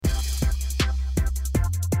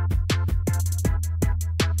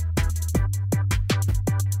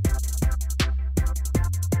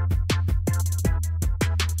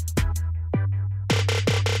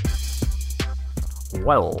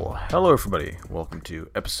Well, hello everybody. Welcome to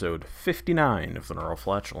episode 59 of the Neural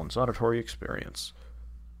Flatulence Auditory Experience.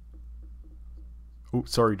 Oh,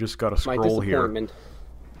 sorry, just got a scroll here. My disappointment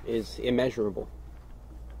is immeasurable,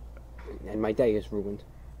 and my day is ruined.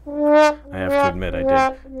 I have to admit, I did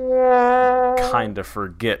kind of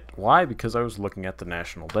forget. Why? Because I was looking at the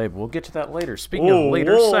National Day, but we'll get to that later. Speaking of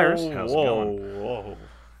later, Cyrus, how's it going?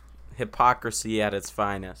 Hypocrisy at its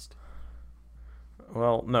finest.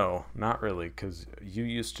 Well, no, not really, because you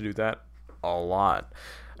used to do that a lot.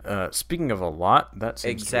 Speaking of a lot, that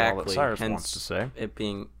seems to be all that Cyrus wants to say. It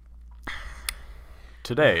being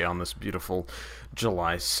today, on this beautiful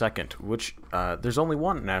July 2nd, which there's only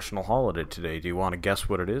one national holiday today. Do you want to guess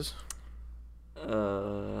what it is?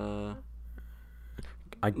 I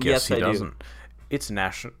guess yes, he I doesn't. do. It's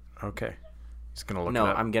national. Okay, he's gonna look. No,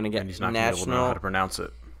 it up, I'm gonna get and he's not national. gonna be able to know how to pronounce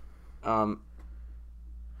it.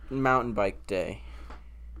 Mountain Bike Day.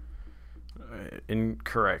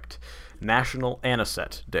 Incorrect. National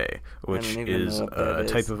Anisette Day, which is a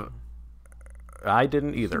type of. I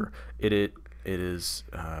didn't either. It is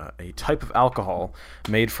a type of alcohol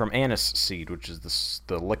made from anise seed, which is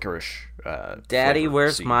the licorice. Daddy,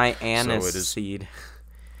 where's seed. my anise seed?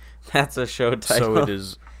 That's a show title. So it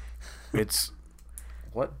is. It's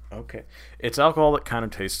what? Okay. It's alcohol that kind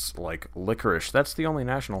of tastes like licorice. That's the only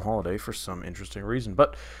national holiday for some interesting reason,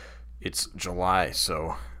 but it's July,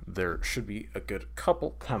 so there should be a good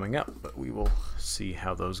couple coming up, but we will see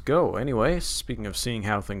how those go. Anyway, speaking of seeing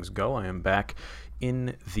how things go, I am back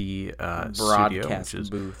in the studio, which is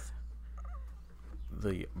booth.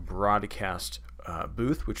 The broadcast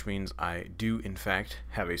booth, which means I do, in fact,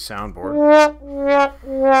 have a soundboard, which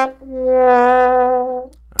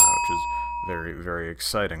is very, very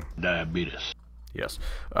exciting. Diabetes. Yes.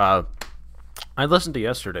 I listened to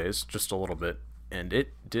yesterday's just a little bit, and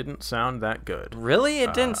it didn't sound that good. Really?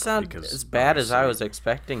 It didn't sound as bad as I was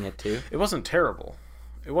expecting it to. It wasn't terrible.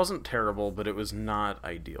 It wasn't terrible, but it was not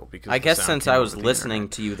ideal. Because I guess since I was listening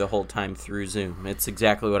to you the whole time through Zoom, it's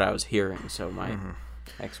exactly what I was hearing, so my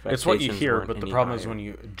expectations it's what you hear, but the problem is when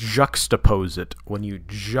you juxtapose it,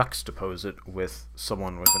 with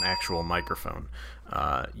someone with an actual microphone,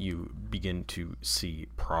 you begin to see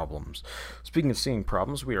problems. Speaking of seeing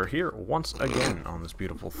problems, we are here once again on this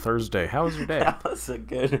beautiful Thursday. How was your day? That was a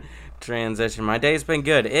good transition. My day's been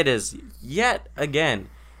good. It is yet again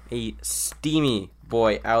a steamy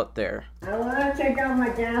boy out there. I want to take out my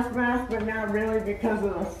gas mask, but not really because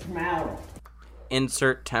of the smell.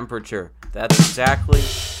 Insert temperature. That's exactly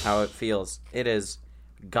how it feels. It is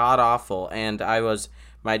god-awful, and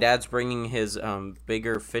my dad's bringing his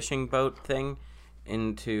bigger fishing boat thing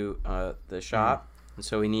into the shop, and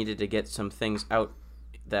so he needed to get some things out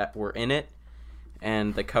that were in it,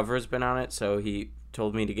 and the cover's been on it, so he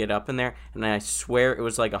told me to get up in there, and I swear it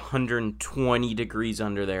was like 120 degrees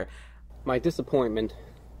under there. My disappointment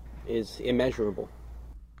is immeasurable.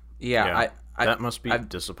 Yeah. That must be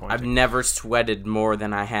disappointing. I've never sweated more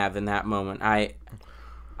than I have in that moment. I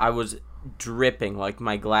was dripping, like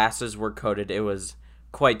my glasses were coated. It was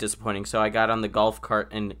quite disappointing. So I got on the golf cart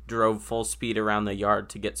and drove full speed around the yard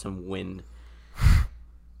to get some wind.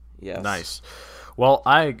 Yes. Nice. Well,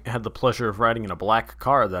 I had the pleasure of riding in a black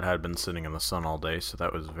car that had been sitting in the sun all day, so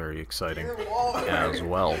that was very exciting as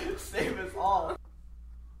well. Save us all.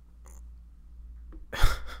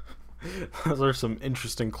 Those are some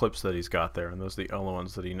interesting clips that he's got there, and those are the only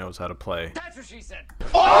ones that he knows how to play. That's what she said.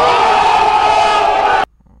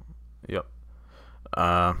 Yep.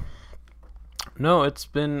 No, it's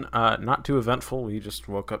been not too eventful. We just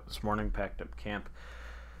woke up this morning, packed up camp,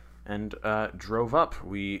 and drove up.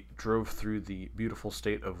 We drove through the beautiful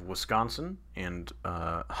state of Wisconsin and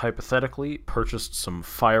hypothetically purchased some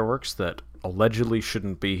fireworks that allegedly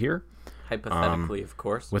shouldn't be here. Hypothetically, of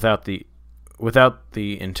course. Without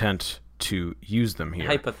the intent to use them here.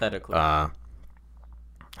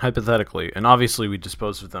 Hypothetically. And obviously we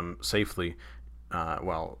disposed of them safely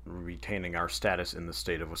while retaining our status in the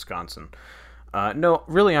state of Wisconsin. No,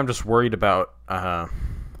 really I'm just worried about...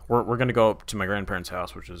 We're going to go up to my grandparents'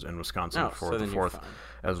 house, which is in Wisconsin for the 4th,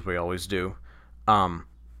 as we always do.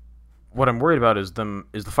 What I'm worried about is the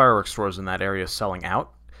fireworks stores in that area selling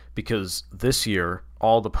out, because this year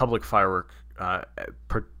all the public firework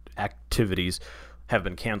activities have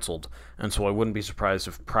been canceled, and so I wouldn't be surprised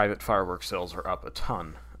if private fireworks sales are up a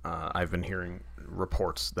ton. I've been hearing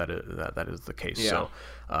reports that is the case. Yeah.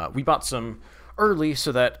 So we bought some early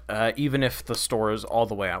so that even if the store is all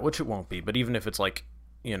the way out, which it won't be, but even if it's like,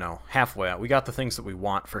 halfway out, we got the things that we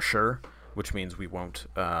want for sure, which means we won't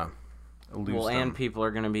lose them. And people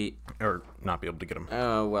are going to be... Or not be able to get them.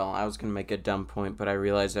 Oh, well, I was going to make a dumb point, but I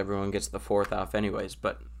realized everyone gets the 4th off anyways,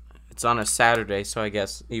 but it's on a Saturday, so I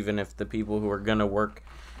guess even if the people who are gonna work,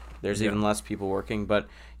 there's even less people working. But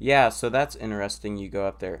yeah, so that's interesting. You go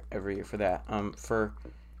up there every year for that.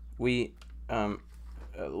 We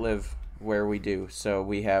live where we do, so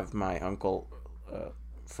we have my uncle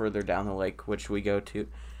further down the lake, which we go to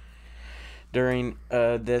during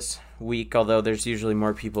this week, although there's usually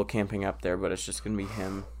more people camping up there, but it's just going to be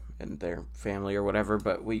him and their family or whatever,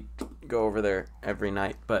 but we go over there every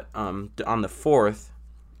night. But on the 4th,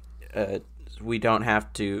 we don't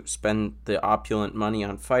have to spend the opulent money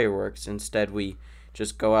on fireworks. Instead, we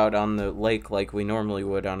just go out on the lake like we normally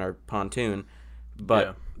would on our pontoon,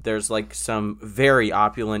 but there's like some very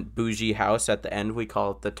opulent bougie house at the end. We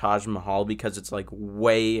call it the Taj Mahal because it's like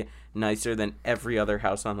way nicer than every other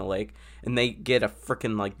house on the lake, and they get a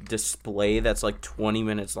freaking like display that's like 20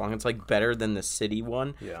 minutes long. It's like better than the city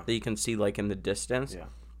one that you can see like in the distance.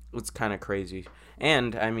 It's kind of crazy.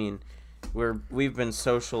 And I mean, we've been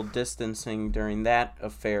social distancing during that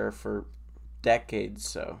affair for decades,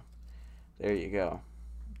 so there you go.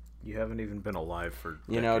 You haven't even been alive for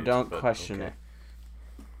decades, don't question it.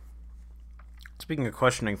 Speaking of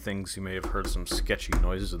questioning things, you may have heard some sketchy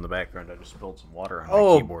noises in the background. I just spilled some water on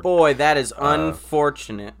my keyboard. Oh boy, that is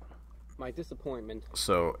unfortunate. My disappointment.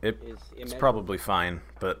 So it's probably fine,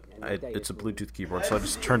 but it's a Bluetooth keyboard, so I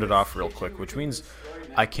just turned it off real quick, which means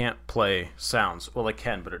I can't play sounds. Well, I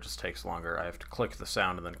can, but it just takes longer. I have to click the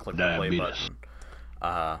sound and then click the play button.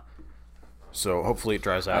 So hopefully it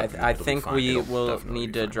dries out. I think we will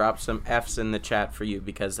need to drop some Fs in the chat for you,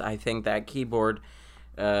 because I think that keyboard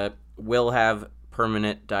will have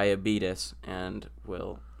permanent diabetes and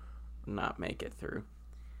will not make it through.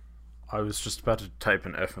 I was just about to type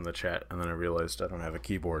an F in the chat, and then I realized I don't have a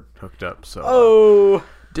keyboard hooked up, so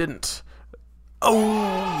didn't.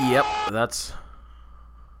 Oh, yep, that's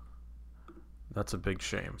a big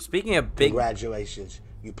shame. Speaking of big, congratulations,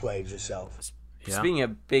 you played yourself. Speaking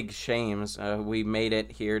of big shames, we made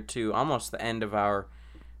it here to almost the end of our,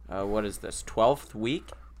 what is this, 12th week?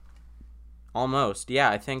 Almost. Yeah,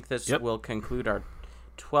 I think this will conclude our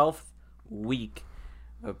 12th week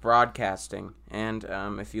of broadcasting. And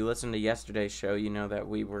if you listened to yesterday's show, you know that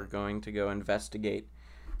we were going to go investigate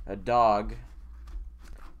a dog.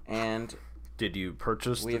 And did you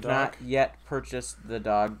purchase the dog? We have not yet purchased the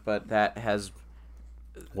dog, but that has...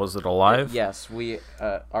 Was it alive? Yes, we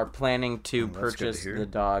are planning to purchase the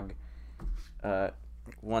dog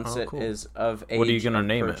once it is of age. What are you going to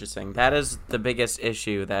name it? That is the biggest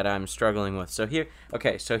issue that I'm struggling with. So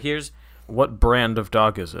here's... What brand of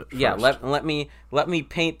dog is it? First? Yeah, let me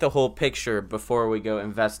paint the whole picture before we go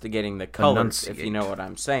investigating the colors, if you know what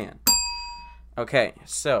I'm saying. Okay,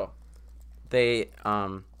 so they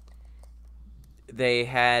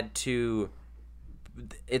had to...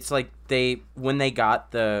 It's like when they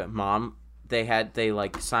got the mom, they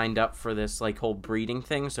like signed up for this like whole breeding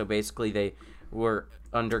thing. So basically they were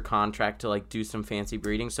under contract to like do some fancy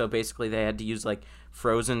breeding. So basically they had to use like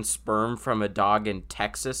frozen sperm from a dog in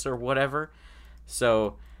Texas or whatever.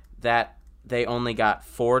 So that they only got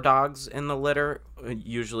 4 dogs in the litter.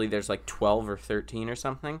 Usually there's like 12 or 13 or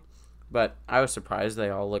something. But I was surprised. They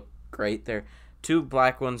all look great. They're 2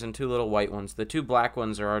 black ones and 2 little white ones. The 2 black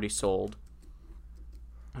ones are already sold.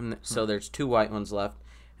 And so there's 2 white ones left,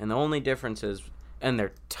 and the only difference is, and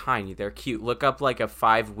they're tiny, they're cute. Look up like a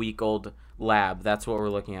 5-week-old lab. That's what we're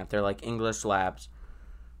looking at. They're like English labs.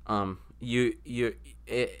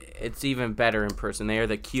 It's even better in person. They are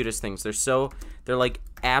the cutest things. They're like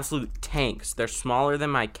absolute tanks. They're smaller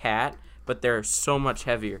than my cat, but they're so much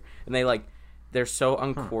heavier, and they're so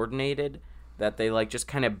uncoordinated that they like just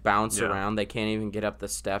kind of bounce around. They can't even get up the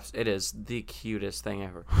steps. It is the cutest thing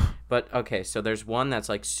ever. But okay, so there's one that's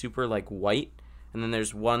like super like white, and then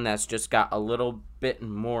there's one that's just got a little bit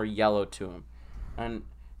more yellow to him. And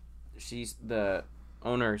the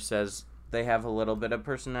owner says they have a little bit of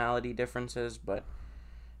personality differences, but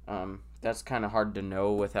that's kind of hard to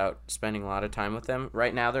know without spending a lot of time with them.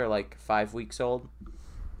 Right now they're like 5 weeks old,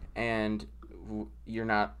 and you're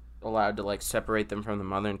not allowed to like separate them from the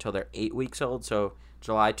mother until they're 8 weeks old. So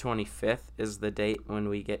July 25th is the date when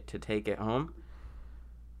we get to take it home.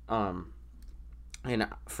 And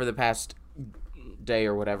for the past day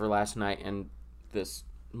or whatever, last night and this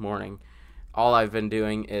morning, all I've been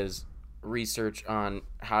doing is research on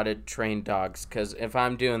how to train dogs, because if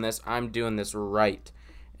I'm doing this right.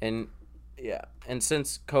 And yeah, and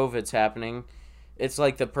since COVID's happening, it's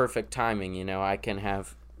like the perfect timing, you know. I can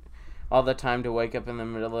have all the time to wake up in the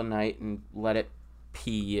middle of the night and let it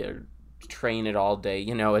pee or train it all day.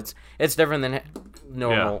 You know, it's different than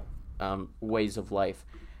normal ways of life.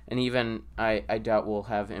 And even I doubt we'll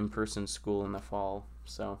have in-person school in the fall.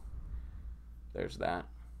 So there's that.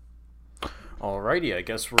 Alrighty, I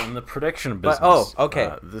guess we're in the prediction But business.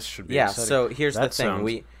 okay. This should be Yeah. exciting. So here's That the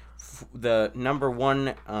thing: sounds- the number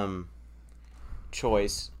one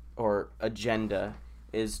choice or agenda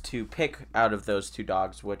is to pick out of those two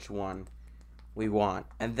dogs which one we want,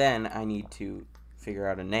 and then I need to figure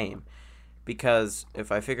out a name, because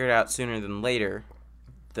if I figure it out sooner than later,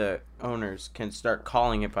 the owners can start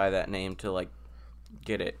calling it by that name to like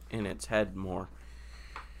get it in its head more.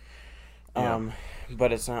 Yeah.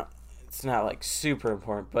 But it's not like super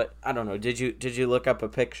important. But I don't know. Did you look up a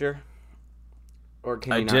picture, or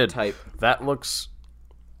can you I not did. type? That looks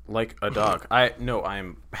like a dog.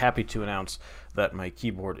 I'm happy to announce that my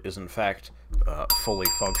keyboard is in fact fully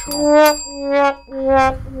functional.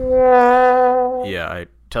 Yeah, I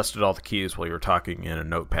tested all the keys while you were talking in a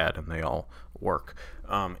notepad, and they all work.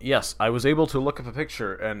 Yes, I was able to look up a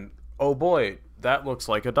picture, and oh boy, that looks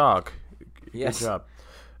like a dog. Yes. Good job.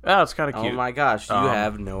 Yeah, it's kind of cute. Oh my gosh, you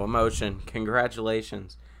have no emotion.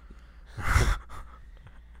 Congratulations.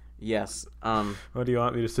 Yes. What do you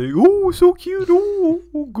want me to say? Oh, so cute. Oh,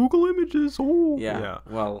 Google Images. Oh, Yeah.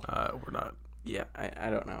 Well. we're not. Yeah. I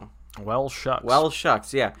don't know. Well, shucks. Well,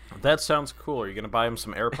 shucks. Yeah. that sounds cool. Are you gonna buy him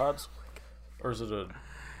some AirPods, or is it a?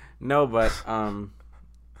 No, but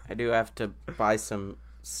I do have to buy some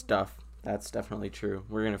stuff. That's definitely true.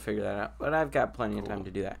 We're gonna figure that out. But I've got plenty of time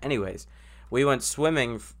to do that. Anyways, we went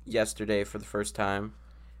swimming yesterday for the first time,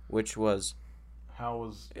 which was. How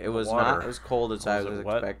was It was water? not as cold as I Was was it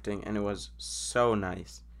wet? expecting, and it was so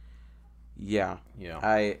nice. Yeah.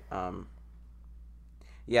 Yeah.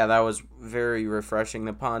 Yeah, that was very refreshing.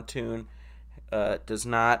 The pontoon does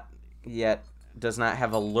not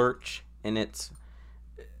have a lurch in its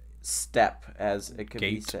step, as it could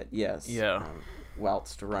be Gait? said. Yes. Yeah.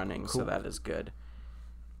 Whilst running, so Cool. that is good.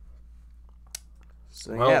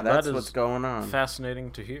 So Well, yeah, that's that is what's going on.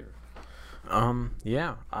 Fascinating to hear.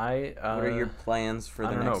 Yeah, I. What are your plans for I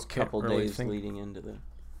the don't know, next can't couple really days think. leading into the?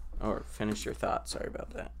 Or finish your thought. Sorry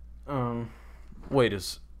about that. Wait,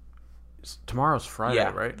 is tomorrow's Friday,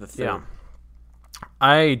 Yeah, right? the 3rd. Yeah.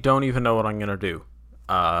 I don't even know what I'm gonna do.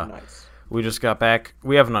 Nice. We just got back.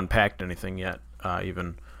 We haven't unpacked anything yet.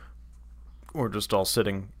 Even we're just all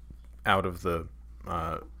sitting out of the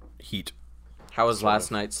heat. How was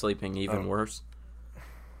last night sleeping? Even worse?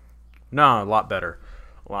 No, a lot better.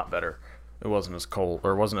 A lot better. It wasn't as cold,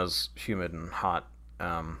 or it wasn't as humid and hot.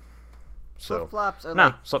 So Flip-flops are nah,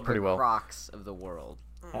 like slept pretty the well. Crocs of the world.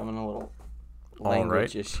 Having a little All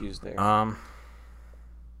language right. issues there.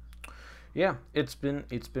 Yeah, it's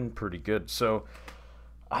been pretty good. So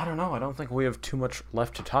I don't know. I don't think we have too much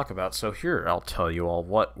left to talk about. So here, I'll tell you all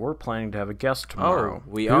what we're planning to have a guest tomorrow.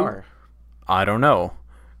 we Who? are. I don't know.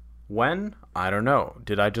 When? I don't know.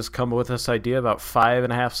 Did I just come up with this idea about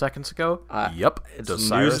 5.5 seconds ago? Yep. it's Does news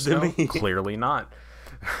Cyrus to know? me. Clearly not.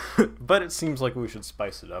 But it seems like we should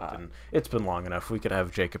spice it up, and it's been long enough. We could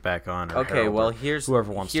have Jacob back on. Or Okay, Harold, well, or here's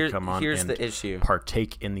whoever wants to come on. Here's and the issue.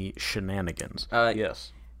 Partake in the shenanigans.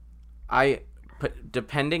 Yes.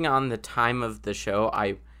 Depending on the time of the show,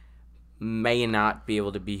 I may not be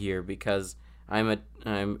able to be here because I'm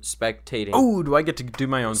spectating Oh, do I get to do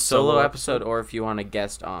my own solo episode, or if you want a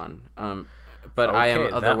guest on. But I Okay, am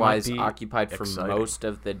that might otherwise be occupied for exciting. most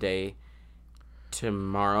of the day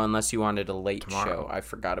tomorrow, unless you wanted a late Tomorrow. show. I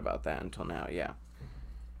forgot about that until now. Yeah.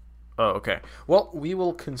 Oh, okay. Well, we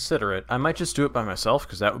will consider it. I might just do it by myself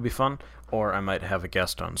because that would be fun, or I might have a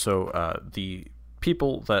guest on. So the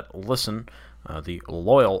people that listen, the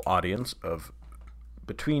loyal audience of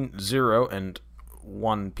between 0 and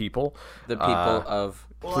 1 people, The people of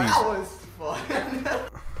please, was fun.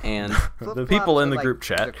 and the people in the Flip-flops are group like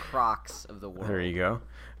chat. The Crocs of the world. There you go.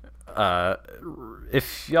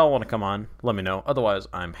 If y'all want to come on, let me know. Otherwise,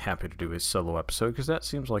 I'm happy to do a solo episode because that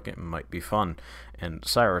seems like it might be fun. And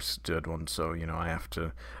Cyrus did one, so I have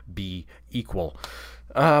to be equal.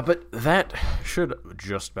 But that should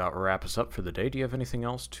just about wrap us up for the day. Do you have anything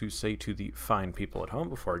else to say to the fine people at home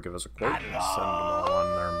before I give us a quote and send them all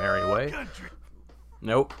on their merry way?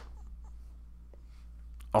 nope.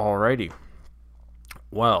 Alrighty.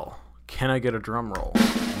 Well, can I get a drum roll?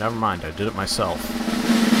 Never mind, I did it myself.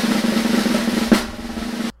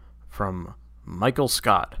 From Michael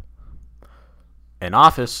Scott. An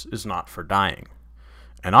office is not for dying.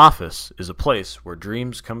 An office is a place where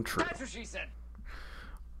dreams come true. That's what she said.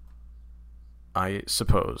 I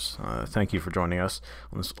suppose. Thank you for joining us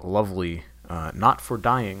on this lovely Not For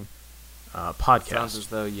Dying podcast. Sounds as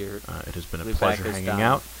though you're. It has been a Luke pleasure Becker's hanging dying.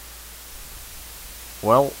 out.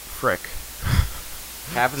 Well, frick.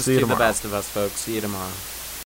 Happens See you to the tomorrow. best of us, folks. See you tomorrow.